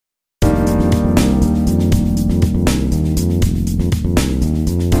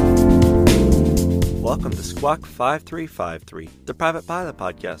to Squawk 5353, the Private Pilot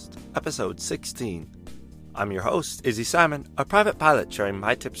Podcast, Episode 16. I'm your host, Izzy Simon, a private pilot sharing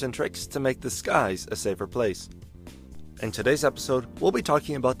my tips and tricks to make the skies a safer place. In today's episode, we'll be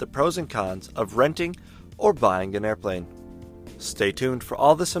talking about the pros and cons of renting or buying an airplane. Stay tuned for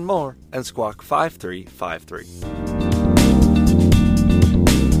all this and more and Squawk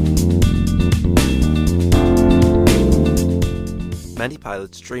 5353. Many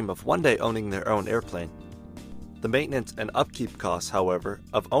pilots dream of one day owning their own airplane. The maintenance and upkeep costs, however,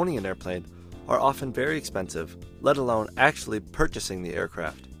 of owning an airplane are often very expensive, let alone actually purchasing the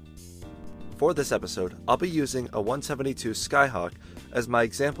aircraft. For this episode, I'll be using a 172 Skyhawk as my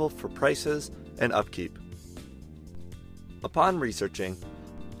example for prices and upkeep. Upon researching,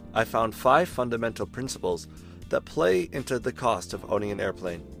 I found 5 fundamental principles that play into the cost of owning an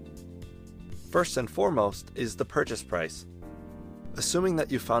airplane. First and foremost is the purchase price. Assuming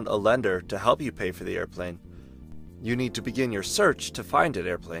that you found a lender to help you pay for the airplane, you need to begin your search to find an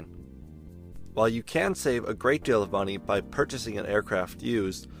airplane. While you can save a great deal of money by purchasing an aircraft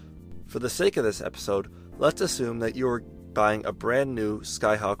used, for the sake of this episode, let's assume that you are buying a brand new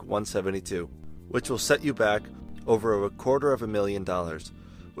Skyhawk 172, which will set you back over $250,000,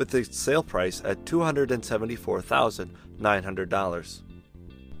 with the sale price at $274,900.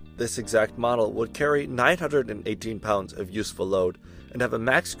 This exact model would carry 918 pounds of useful load and have a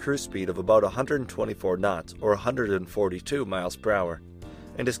max cruise speed of about 124 knots or 142 miles per hour,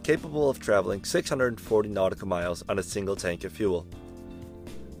 and is capable of traveling 640 nautical miles on a single tank of fuel.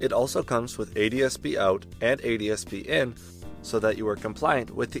 It also comes with ADS-B out and ADS-B in so that you are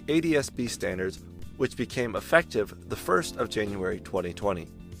compliant with the ADS-B standards, which became effective the 1st of January 2020.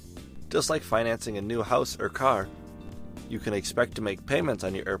 Just like financing a new house or car, you can expect to make payments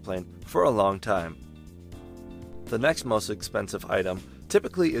on your airplane for a long time. The next most expensive item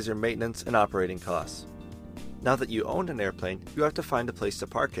typically is your maintenance and operating costs. Now that you own an airplane, you have to find a place to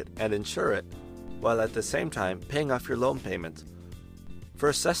park it and insure it, while at the same time paying off your loan payments. For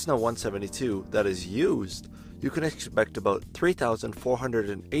a Cessna 172 that is used, you can expect about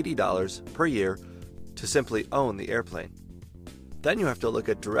 $3,480 per year to simply own the airplane. Then you have to look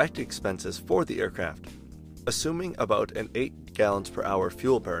at direct expenses for the aircraft. Assuming about an 8 gallons per hour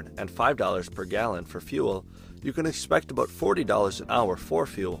fuel burn and $5 per gallon for fuel, you can expect about $40 an hour for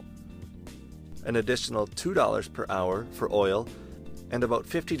fuel, an additional $2 per hour for oil, and about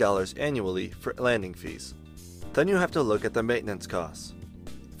 $50 annually for landing fees. Then you have to look at the maintenance costs.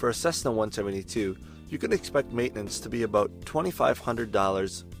 For a Cessna 172, you can expect maintenance to be about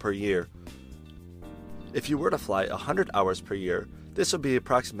 $2,500 per year. If you were to fly 100 hours per year, this would be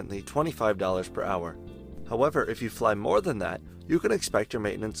approximately $25 per hour. However, if you fly more than that, you can expect your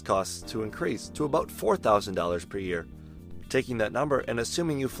maintenance costs to increase to about $4,000 per year. Taking that number and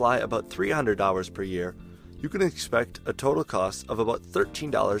assuming you fly about 300 hours per year, you can expect a total cost of about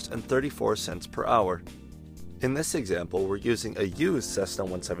 $13.34 per hour. In this example, we're using a used Cessna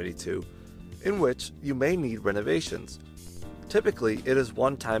 172, in which you may need renovations. Typically, it is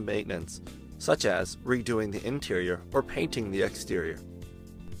one-time maintenance, such as redoing the interior or painting the exterior.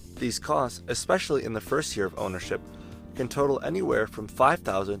 These costs, especially in the first year of ownership, can total anywhere from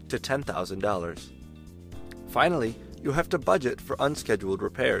 $5,000 to $10,000. Finally, you have to budget for unscheduled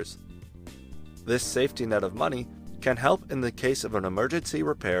repairs. This safety net of money can help in the case of an emergency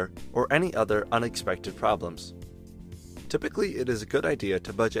repair or any other unexpected problems. Typically, it is a good idea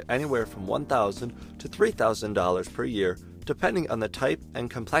to budget anywhere from $1,000 to $3,000 per year, depending on the type and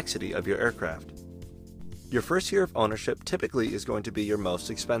complexity of your aircraft. Your first year of ownership typically is going to be your most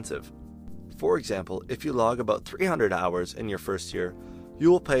expensive. For example, if you log about 300 hours in your first year,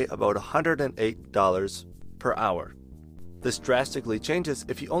 you will pay about $108 per hour. This drastically changes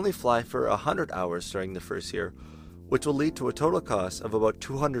if you only fly for 100 hours during the first year, which will lead to a total cost of about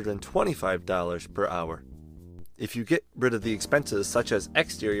 $225 per hour. If you get rid of the expenses such as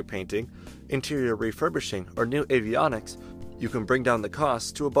exterior painting, interior refurbishing, or new avionics, you can bring down the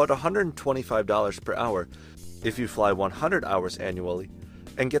cost to about $125 per hour if you fly 100 hours annually,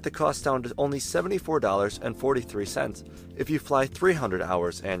 and get the cost down to only $74.43 if you fly 300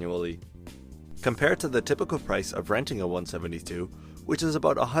 hours annually. Compared to the typical price of renting a 172, which is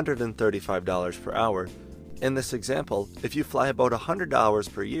about $135 per hour, in this example, if you fly about 100 hours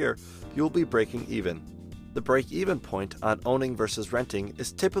per year, you will be breaking even. The break-even point on owning versus renting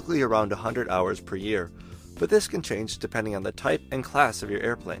is typically around 100 hours per year, but this can change depending on the type and class of your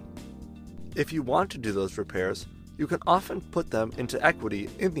airplane. If you want to do those repairs, you can often put them into equity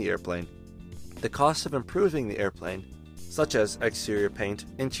in the airplane. The cost of improving the airplane, such as exterior paint,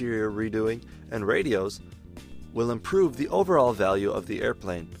 interior redoing, and radios, will improve the overall value of the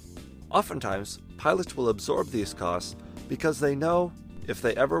airplane. Oftentimes, pilots will absorb these costs because they know if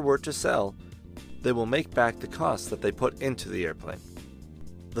they ever were to sell, they will make back the costs that they put into the airplane.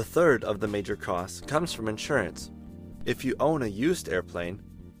 The third of the major costs comes from insurance. If you own a used airplane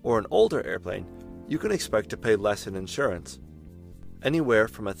or an older airplane, you can expect to pay less in insurance, anywhere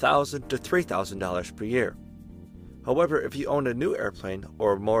from $1,000 to $3,000 per year. However, if you own a new airplane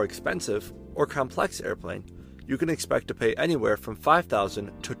or a more expensive or complex airplane, you can expect to pay anywhere from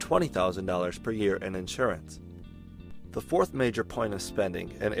 $5,000 to $20,000 per year in insurance. The fourth major point of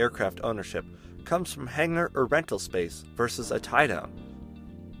spending in aircraft ownership comes from hangar or rental space versus a tie-down.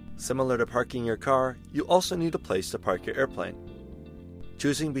 Similar to parking your car, you also need a place to park your airplane.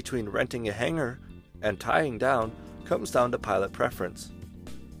 Choosing between renting a hangar and tying down comes down to pilot preference.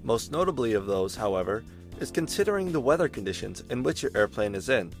 Most notably of those, however, is considering the weather conditions in which your airplane is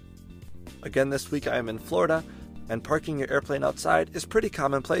in. Again, this week I am in Florida, and parking your airplane outside is pretty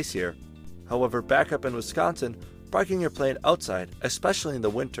commonplace here. However, back up in Wisconsin, parking your plane outside, especially in the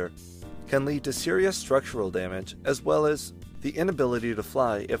winter, can lead to serious structural damage as well as the inability to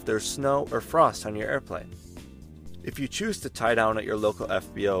fly if there's snow or frost on your airplane. If you choose to tie down at your local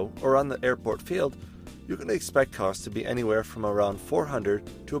FBO or on the airport field, you can expect costs to be anywhere from around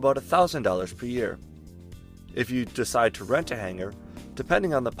 $400 to about $1,000 per year. If you decide to rent a hangar,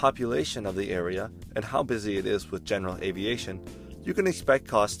 depending on the population of the area and how busy it is with general aviation, you can expect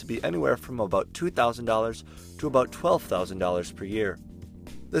costs to be anywhere from about $2,000 to about $12,000 per year.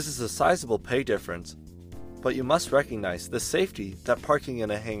 This is a sizable pay difference, but you must recognize the safety that parking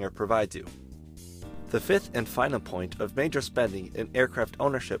in a hangar provides you. The fifth and final point of major spending in aircraft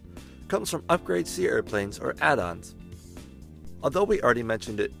ownership comes from upgrades to your airplanes or add-ons. Although we already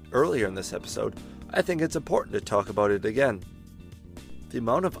mentioned it earlier in this episode, I think it's important to talk about it again. The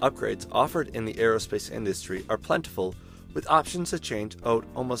amount of upgrades offered in the aerospace industry are plentiful, with options to change out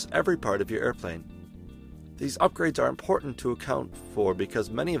almost every part of your airplane. These upgrades are important to account for because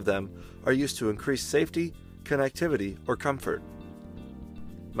many of them are used to increase safety, connectivity, or comfort.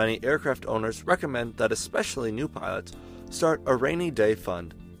 Many aircraft owners recommend that especially new pilots start a rainy day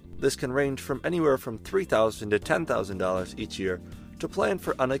fund. This can range from anywhere from $3,000 to $10,000 each year to plan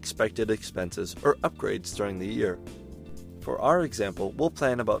for unexpected expenses or upgrades during the year. For our example, we'll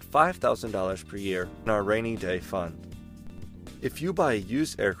plan about $5,000 per year in our rainy day fund. If you buy a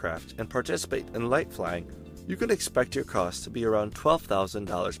used aircraft and participate in light flying, you can expect your costs to be around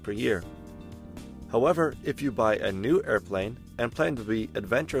 $12,000 per year. However, if you buy a new airplane and plan to be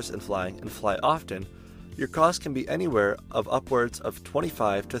adventurous in flying and fly often, your costs can be anywhere of upwards of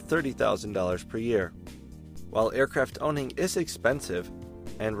 $25,000 to $30,000 per year. While aircraft owning is expensive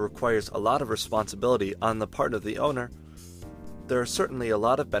and requires a lot of responsibility on the part of the owner, there are certainly a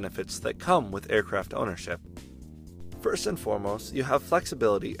lot of benefits that come with aircraft ownership. First and foremost, you have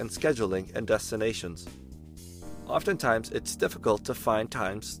flexibility in scheduling and destinations. Oftentimes, it's difficult to find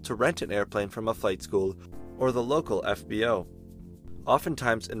times to rent an airplane from a flight school or the local FBO.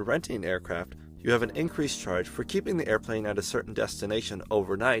 Oftentimes, in renting an aircraft, you have an increased charge for keeping the airplane at a certain destination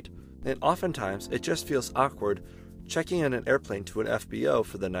overnight, and oftentimes it just feels awkward checking in an airplane to an FBO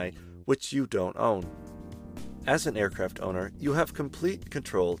for the night which you don't own. As an aircraft owner, you have complete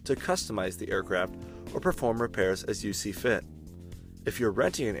control to customize the aircraft or perform repairs as you see fit. If you're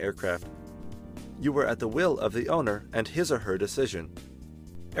renting an aircraft, you are at the will of the owner and his or her decision.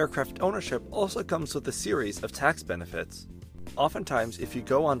 Aircraft ownership also comes with a series of tax benefits. Oftentimes, if you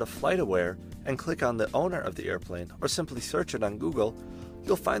go onto FlightAware and click on the owner of the airplane or simply search it on Google,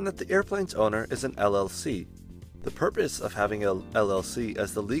 you'll find that the airplane's owner is an LLC. The purpose of having a LLC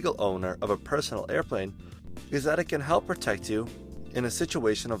as the legal owner of a personal airplane is that it can help protect you in a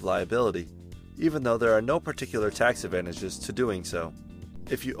situation of liability, even though there are no particular tax advantages to doing so.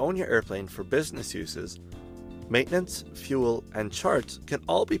 If you own your airplane for business uses, maintenance, fuel, and charts can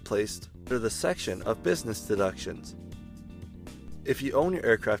all be placed under the section of business deductions. If you own your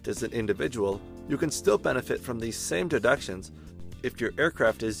aircraft as an individual, you can still benefit from these same deductions if your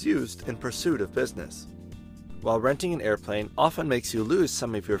aircraft is used in pursuit of business. While renting an airplane often makes you lose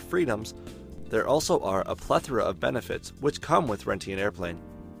some of your freedoms, there also are a plethora of benefits which come with renting an airplane.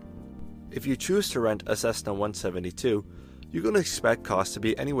 If you choose to rent a Cessna 172, you can expect costs to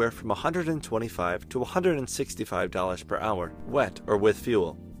be anywhere from $125 to $165 per hour, wet or with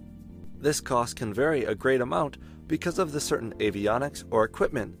fuel. This cost can vary a great amount because of the certain avionics or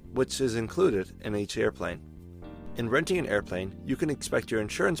equipment which is included in each airplane. In renting an airplane, you can expect your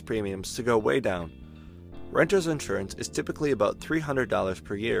insurance premiums to go way down. Renter's insurance is typically about $300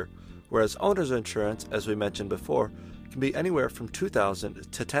 per year, whereas owner's insurance, as we mentioned before, can be anywhere from $2,000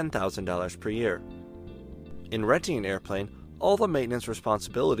 to $10,000 per year. In renting an airplane, all the maintenance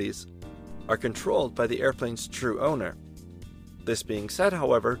responsibilities are controlled by the airplane's true owner. This being said,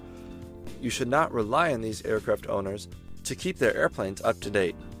 however, you should not rely on these aircraft owners to keep their airplanes up to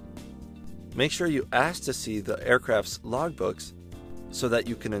date. Make sure you ask to see the aircraft's logbooks so that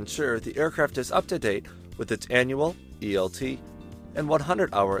you can ensure the aircraft is up to date with its annual, ELT, and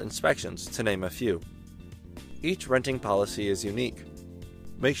 100-hour inspections, to name a few. Each renting policy is unique.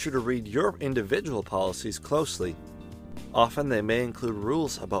 Make sure to read your individual policies closely. Often they may include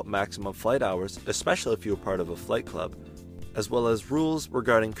rules about maximum flight hours, especially if you're part of a flight club, as well as rules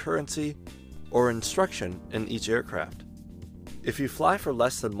regarding currency or instruction in each aircraft. If you fly for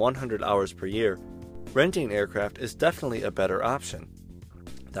less than 100 hours per year, renting an aircraft is definitely a better option.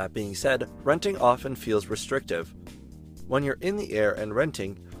 That being said, renting often feels restrictive. When you're in the air and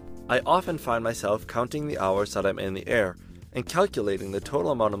renting, I often find myself counting the hours that I'm in the air and calculating the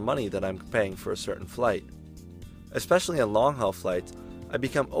total amount of money that I'm paying for a certain flight. Especially on long-haul flights, I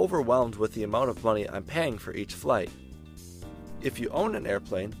become overwhelmed with the amount of money I'm paying for each flight. If you own an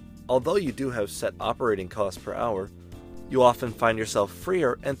airplane, although you do have set operating costs per hour, you often find yourself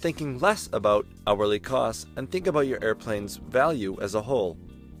freer and thinking less about hourly costs and think about your airplane's value as a whole.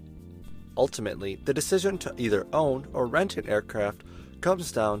 Ultimately, the decision to either own or rent an aircraft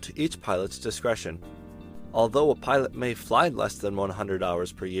comes down to each pilot's discretion. Although a pilot may fly less than 100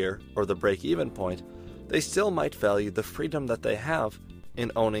 hours per year, or the break-even point, they still might value the freedom that they have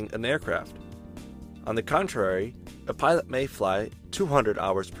in owning an aircraft. On the contrary, a pilot may fly 200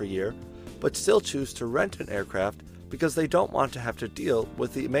 hours per year, but still choose to rent an aircraft because they don't want to have to deal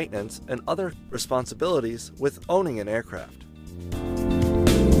with the maintenance and other responsibilities with owning an aircraft.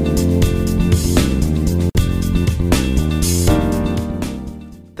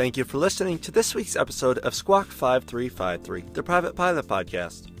 Thank you for listening to this week's episode of Squawk 5353, the Private Pilot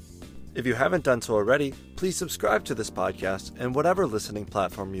Podcast. If you haven't done so already, please subscribe to this podcast in whatever listening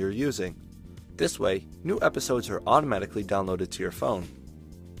platform you're using. This way, new episodes are automatically downloaded to your phone.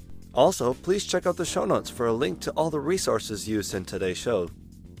 Also, please check out the show notes for a link to all the resources used in today's show.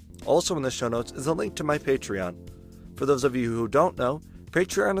 Also in the show notes is a link to my Patreon. For those of you who don't know,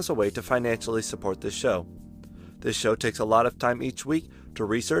 Patreon is a way to financially support this show. This show takes a lot of time each week to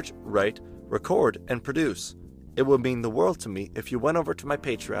research, write, record, and produce. It would mean the world to me if you went over to my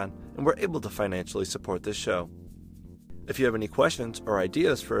Patreon and were able to financially support this show. If you have any questions or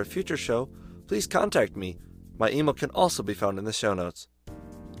ideas for a future show, please contact me. My email can also be found in the show notes.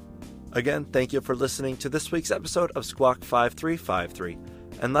 Again, thank you for listening to this week's episode of Squawk 5353,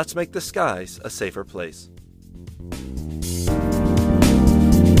 and let's make the skies a safer place.